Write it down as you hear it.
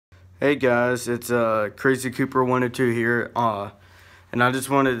Hey guys, it's Crazy Cooper 102 here, and I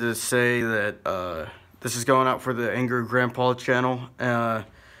just wanted to say that this is going out for the Angry Grandpa channel. I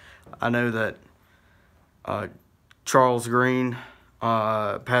know that Charles Green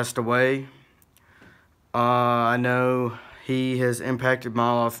passed away. I know he has impacted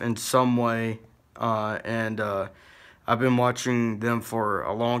my life in some way, and I've been watching them for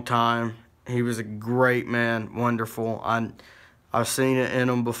a long time. He was a great man, wonderful. I've seen it in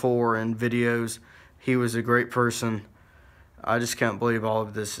him before in videos. He was a great person. I just can't believe all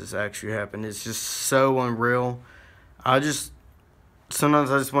of this has actually happened. It's just so unreal.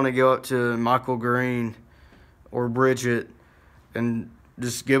 Sometimes I just want to go up to Michael Green or Bridget and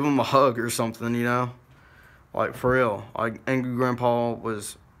just give them a hug or something, you know? Like, for real. Like, Angry Grandpa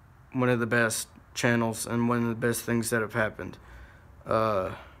was one of the best channels and one of the best things that have happened.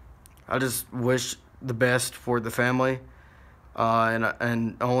 I just wish the best for the family.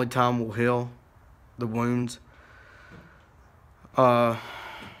 And only time will heal the wounds. Sorry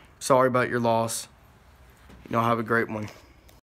about your loss. Y'all have a great one.